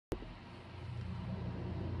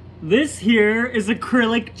This here is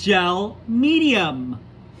acrylic gel medium.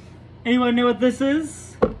 Anyone know what this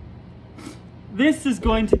is? This is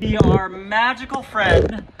going to be our magical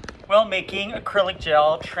friend while making acrylic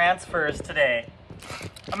gel transfers today.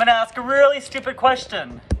 I'm gonna ask a really stupid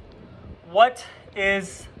question. What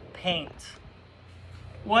is paint?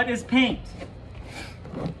 What is paint?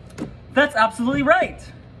 That's absolutely right.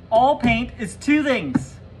 All paint is two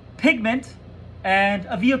things: pigment and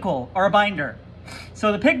a vehicle or a binder.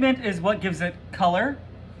 So the pigment is what gives it color.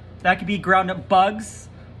 That could be ground up bugs,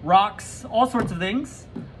 rocks, all sorts of things.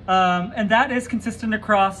 And that is consistent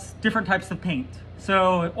across different types of paint.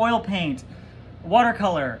 So oil paint,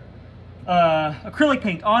 watercolor, acrylic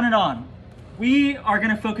paint, on and on. We are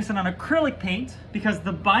gonna focus in on acrylic paint because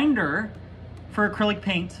the binder for acrylic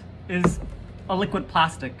paint is a liquid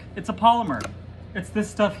plastic. It's a polymer. It's this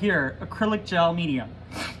stuff here, acrylic gel medium.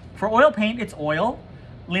 For oil paint, it's oil.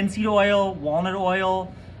 Linseed oil, walnut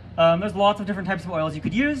oil. There's lots of different types of oils you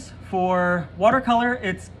could use. For watercolor,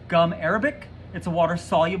 it's gum arabic. It's a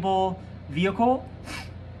water-soluble vehicle.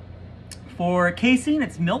 For casing,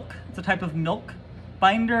 it's milk. It's a type of milk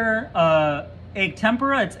binder. Egg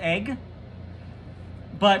tempera, it's egg.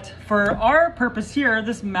 But for our purpose here,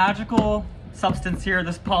 this magical substance here,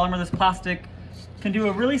 this polymer, this plastic, can do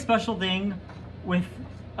a really special thing with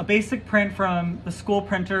a basic print from the school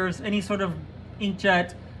printers, any sort of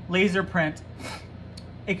inkjet, laser print.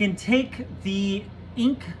 It can take the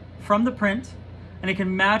ink from the print and it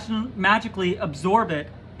can magically absorb it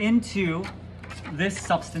into this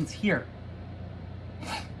substance here.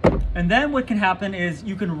 And then what can happen is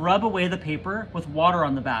you can rub away the paper with water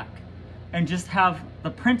on the back and just have the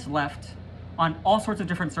print left on all sorts of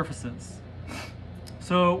different surfaces.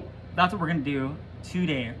 So that's what we're gonna do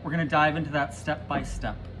today. We're gonna dive into that step by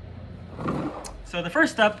step. So the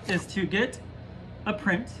first step is to get a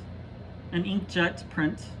print, an inkjet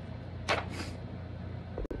print.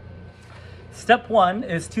 Step one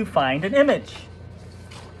is to find an image.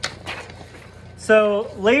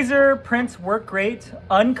 So laser prints work great.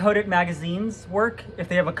 Uncoated magazines work. If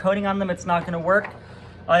they have a coating on them, it's not gonna work.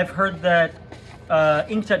 I've heard that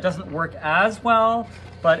inkjet doesn't work as well,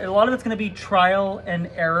 but a lot of it's gonna be trial and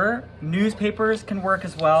error. Newspapers can work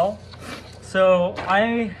as well. So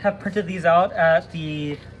I have printed these out at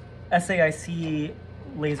the SAIC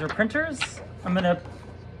laser printers. I'm gonna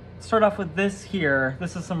start off with this here.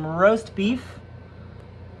 This is some roast beef.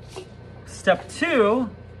 Step two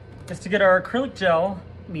is to get our acrylic gel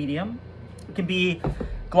medium. It can be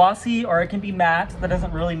glossy or it can be matte. That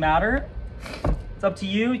doesn't really matter. It's up to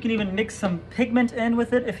you. You can even mix some pigment in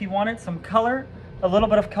with it if you want it, some color. A little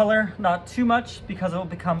bit of color, not too much, because it will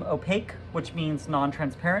become opaque, which means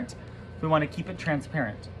non-transparent. We want to keep it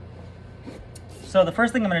transparent. So the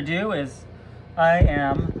first thing I'm going to do is I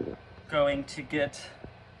am going to get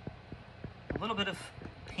a little bit of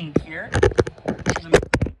paint here. Sorry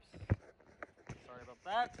about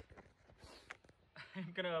that.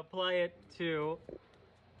 I'm going to apply it to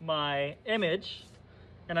my image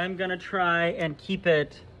and I'm going to try and keep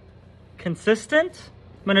it consistent.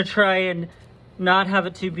 I'm going to try and not have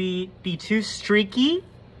it to be too streaky.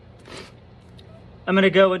 I'm going to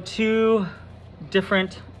go in two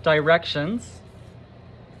different directions.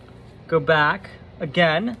 Go back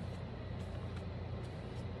again.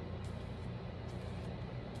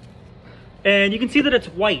 And you can see that it's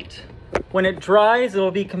white. When it dries, it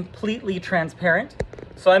will be completely transparent.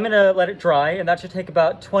 So I'm gonna let it dry, and that should take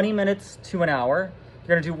about 20 minutes to an hour. You're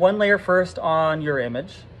gonna do one layer first on your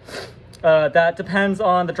image. That depends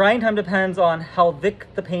on, the drying time depends on how thick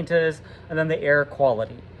the paint is and then the air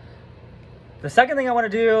quality. The second thing I wanna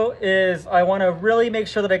do is I wanna really make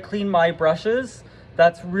sure that I clean my brushes.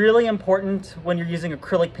 That's really important when you're using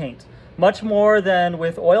acrylic paint, much more than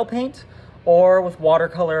with oil paint or with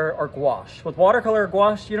watercolor or gouache. With watercolor or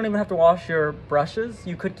gouache, you don't even have to wash your brushes.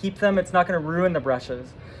 You could keep them, it's not gonna ruin the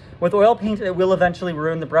brushes. With oil paint, it will eventually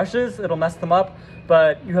ruin the brushes, it'll mess them up,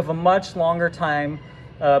 but you have a much longer time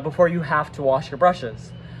before you have to wash your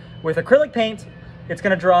brushes. With acrylic paint, it's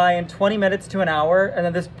gonna dry in 20 minutes to an hour, and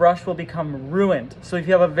then this brush will become ruined. So if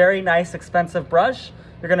you have a very nice, expensive brush,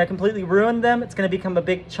 you're gonna completely ruin them. It's gonna become a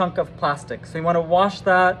big chunk of plastic. So you wanna wash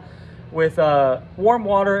that with warm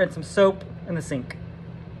water and some soap in the sink.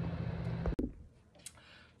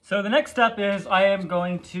 So the next step is I am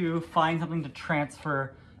going to find something to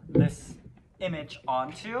transfer this image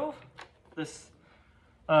onto. This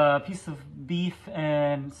piece of beef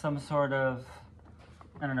and some sort of,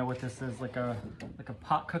 I don't know what this is, like a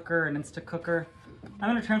pot cooker, an instant cooker. I'm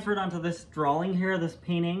gonna transfer it onto this drawing here, this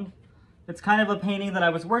painting. It's kind of a painting that I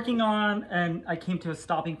was working on and I came to a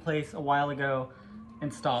stopping place a while ago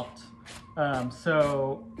and stopped.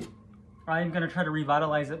 So I'm gonna try to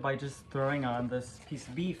revitalize it by just throwing on this piece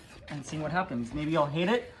of beef and seeing what happens. Maybe I'll hate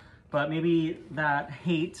it, but maybe that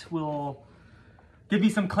hate will give me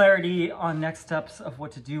some clarity on next steps of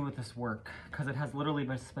what to do with this work, because it has literally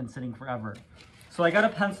just been sitting forever. So I got a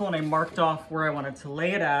pencil and I marked off where I wanted to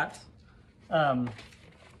lay it at.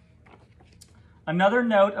 Another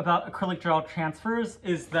note about acrylic gel transfers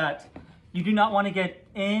is that you do not want to get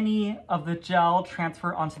any of the gel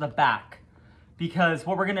transfer onto the back, because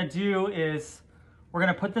what we're going to do is we're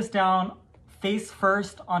going to put this down face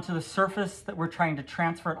first onto the surface that we're trying to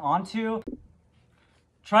transfer it onto.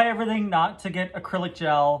 Try everything not to get acrylic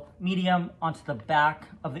gel medium onto the back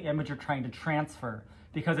of the image you're trying to transfer,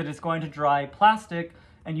 because it is going to dry plastic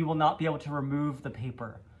and you will not be able to remove the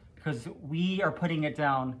paper, because we are putting it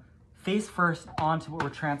down face first onto what we're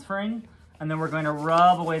transferring, and then we're going to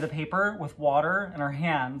rub away the paper with water in our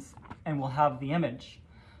hands and we'll have the image.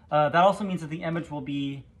 That also means that the image will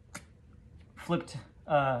be flipped,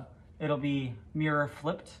 it'll be mirror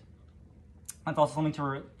flipped. That's also something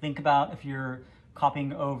to think about if you're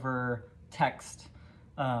copying over text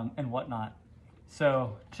and whatnot.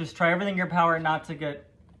 So just try everything in your power not to get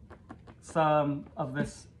some of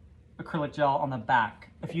this acrylic gel on the back.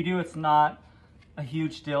 If you do, it's not a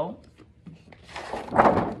huge deal.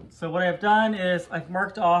 So what I've done is I've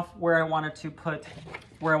marked off where I want to put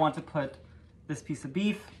this piece of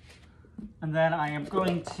beef, and then I am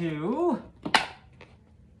going to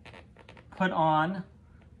put on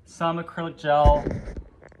some acrylic gel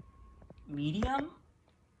medium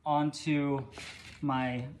onto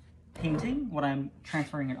my painting, what I'm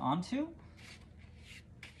transferring it onto.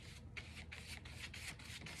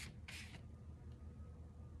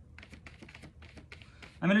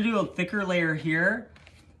 I'm gonna do a thicker layer here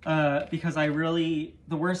because the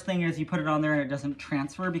worst thing is you put it on there and it doesn't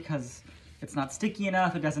transfer because it's not sticky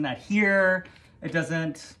enough, it doesn't adhere, it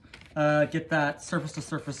doesn't get that surface to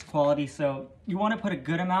surface quality. So you wanna put a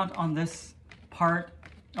good amount on this part,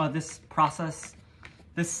 this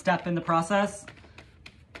step in the process.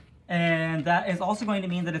 And that is also going to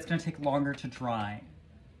mean that it's gonna take longer to dry.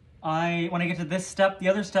 When I get to this step, the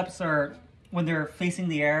other steps are when they're facing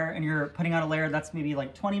the air and you're putting on a layer, that's maybe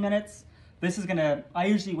like 20 minutes. This is I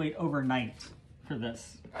usually wait overnight for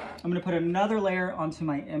this. I'm gonna put another layer onto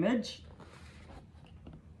my image.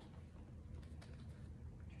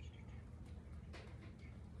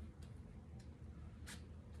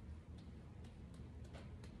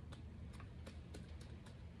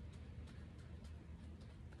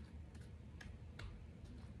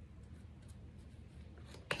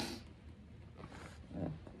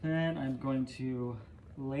 Then I'm going to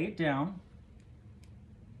lay it down.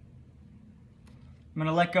 I'm going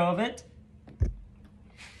to let go of it.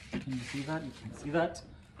 Can you see that? You can't see that.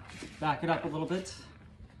 Back it up a little bit.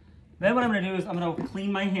 Then what I'm going to do is I'm going to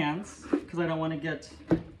clean my hands because I don't want to get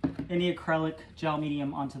any acrylic gel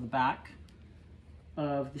medium onto the back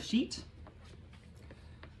of the sheet.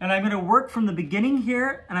 And I'm going to work from the beginning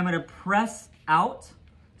here, and I'm going to press out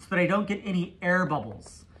so that I don't get any air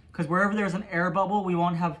bubbles. Because wherever there's an air bubble, we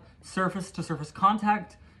won't have surface-to-surface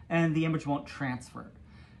contact and the image won't transfer.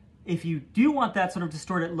 If you do want that sort of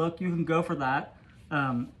distorted look, you can go for that.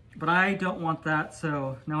 But I don't want that,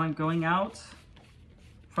 so now I'm going out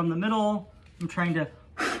from the middle. I'm trying to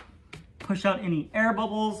push out any air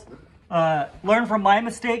bubbles. Learn from my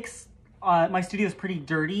mistakes. My studio is pretty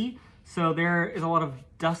dirty, so there is a lot of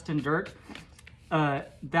dust and dirt.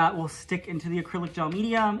 That will stick into the acrylic gel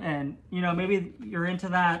medium, and maybe you're into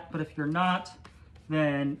that, but if you're not,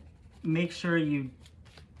 then make sure you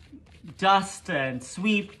dust and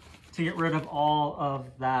sweep to get rid of all of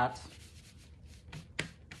that.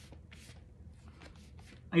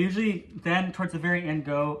 I usually then towards the very end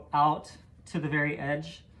go out to the very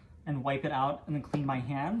edge and wipe it out and then clean my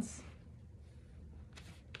hands.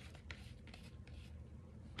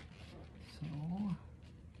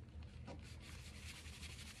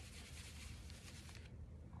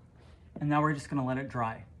 And now we're just gonna let it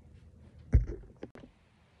dry.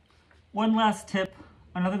 One last tip,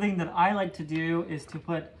 another thing that I like to do is to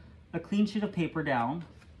put a clean sheet of paper down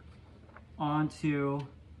onto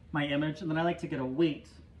my image, and then I like to get a weight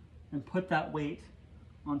and put that weight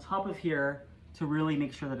on top of here to really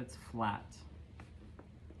make sure that it's flat.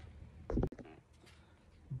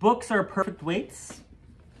 Books are perfect weights,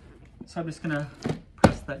 so I'm just gonna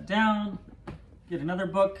press that down, get another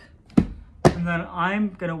book, and then I'm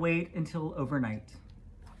gonna wait until overnight.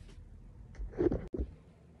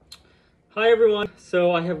 Hi everyone,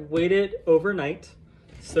 so I have waited overnight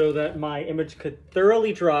so that my image could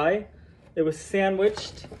thoroughly dry. It was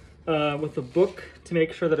sandwiched with a book to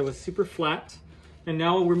make sure that it was super flat. And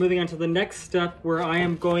now we're moving on to the next step where I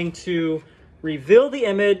am going to reveal the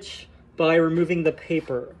image by removing the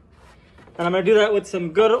paper. And I'm gonna do that with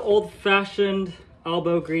some good old-fashioned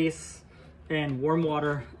elbow grease and warm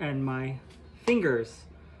water and my fingers.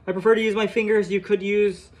 I prefer to use my fingers. You could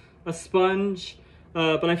use a sponge,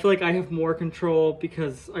 but I feel like I have more control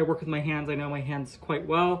because I work with my hands. I know my hands quite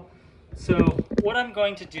well. So what I'm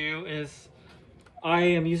going to do is I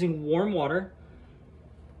am using warm water.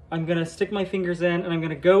 I'm gonna stick my fingers in and I'm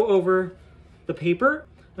gonna go over the paper.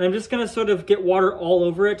 And I'm just gonna sort of get water all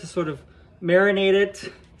over it to sort of marinate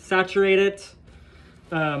it, saturate it.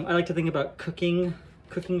 I like to think about cooking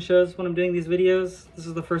shows when I'm doing these videos. This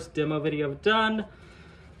is the first demo video I've done.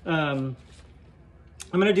 I'm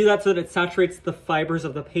gonna do that so that it saturates the fibers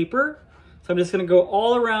of the paper. So I'm just gonna go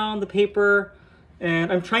all around the paper,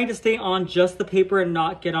 and I'm trying to stay on just the paper and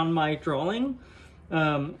not get on my drawing.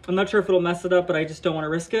 I'm not sure if it'll mess it up, but I just don't wanna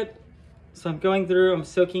risk it. So I'm going through, I'm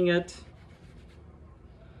soaking it.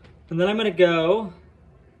 And then I'm gonna go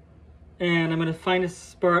and I'm gonna find a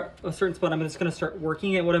certain spot. I'm just gonna start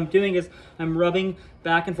working it. What I'm doing is I'm rubbing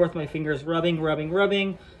back and forth with my fingers,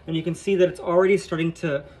 rubbing. And you can see that it's already starting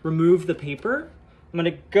to remove the paper. I'm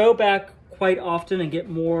gonna go back quite often and get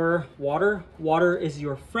more water. Water is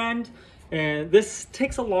your friend. And this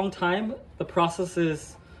takes a long time. The process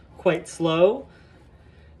is quite slow.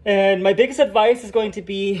 And my biggest advice is going to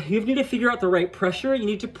be, you need to figure out the right pressure. You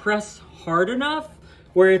need to press hard enough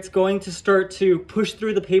where it's going to start to push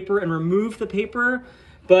through the paper and remove the paper.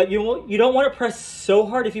 But you don't want to press so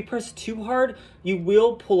hard. If you press too hard, you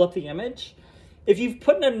will pull up the image. If you've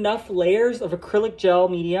put in enough layers of acrylic gel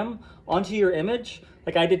medium onto your image,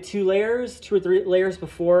 like I did 2 or 3 layers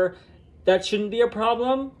before, that shouldn't be a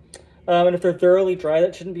problem. And if they're thoroughly dry,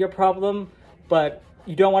 that shouldn't be a problem. But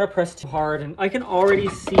you don't want to press too hard. And I can already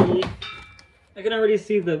see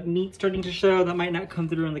the meat starting to show. That might not come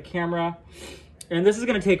through in the camera. And this is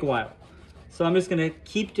going to take a while. So I'm just going to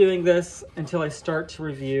keep doing this until I start to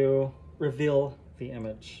reveal the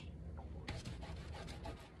image.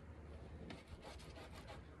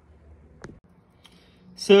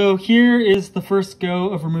 So here is the first go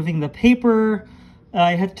of removing the paper.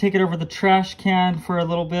 I had to take it over the trash can for a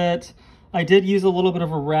little bit. I did use a little bit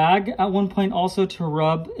of a rag at one point also to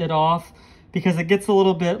rub it off because it gets a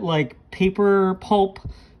little bit like paper pulp,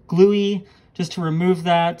 gluey, just to remove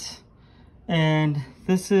that. And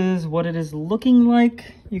this is what it is looking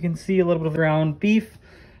like. You can see a little bit of ground beef.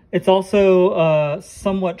 It's also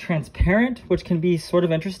somewhat transparent, which can be sort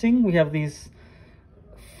of interesting. We have this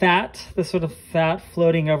sort of fat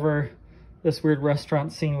floating over this weird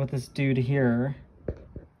restaurant scene with this dude here.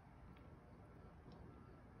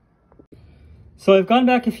 So I've gone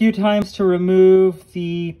back a few times to remove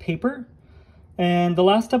the paper. And the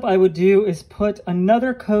last step I would do is put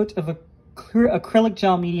another coat of acrylic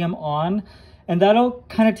gel medium on, and that'll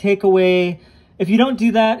kind of take away, if you don't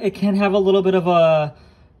do that, it can have a little bit of a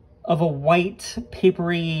white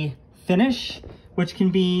papery finish, which can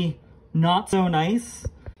be not so nice.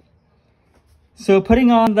 So putting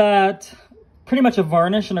on that, pretty much a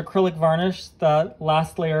varnish, an acrylic varnish, that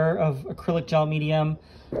last layer of acrylic gel medium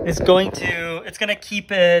is it's gonna keep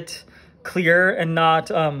it clear and not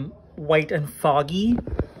white and foggy.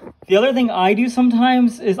 The other thing I do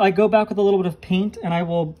sometimes is I go back with a little bit of paint and I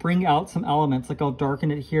will bring out some elements. Like I'll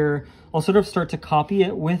darken it here. I'll sort of start to copy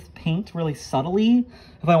it with paint really subtly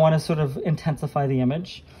if I want to sort of intensify the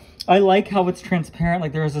image. I like how it's transparent.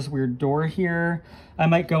 Like there's this weird door here. I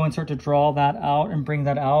might go and start to draw that out and bring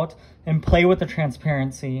that out and play with the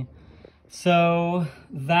transparency. So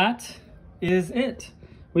that is it.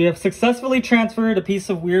 We have successfully transferred a piece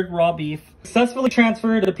of weird raw beef.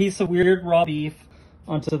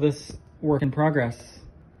 Onto this work in progress.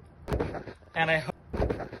 And I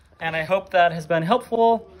hope that has been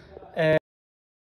helpful.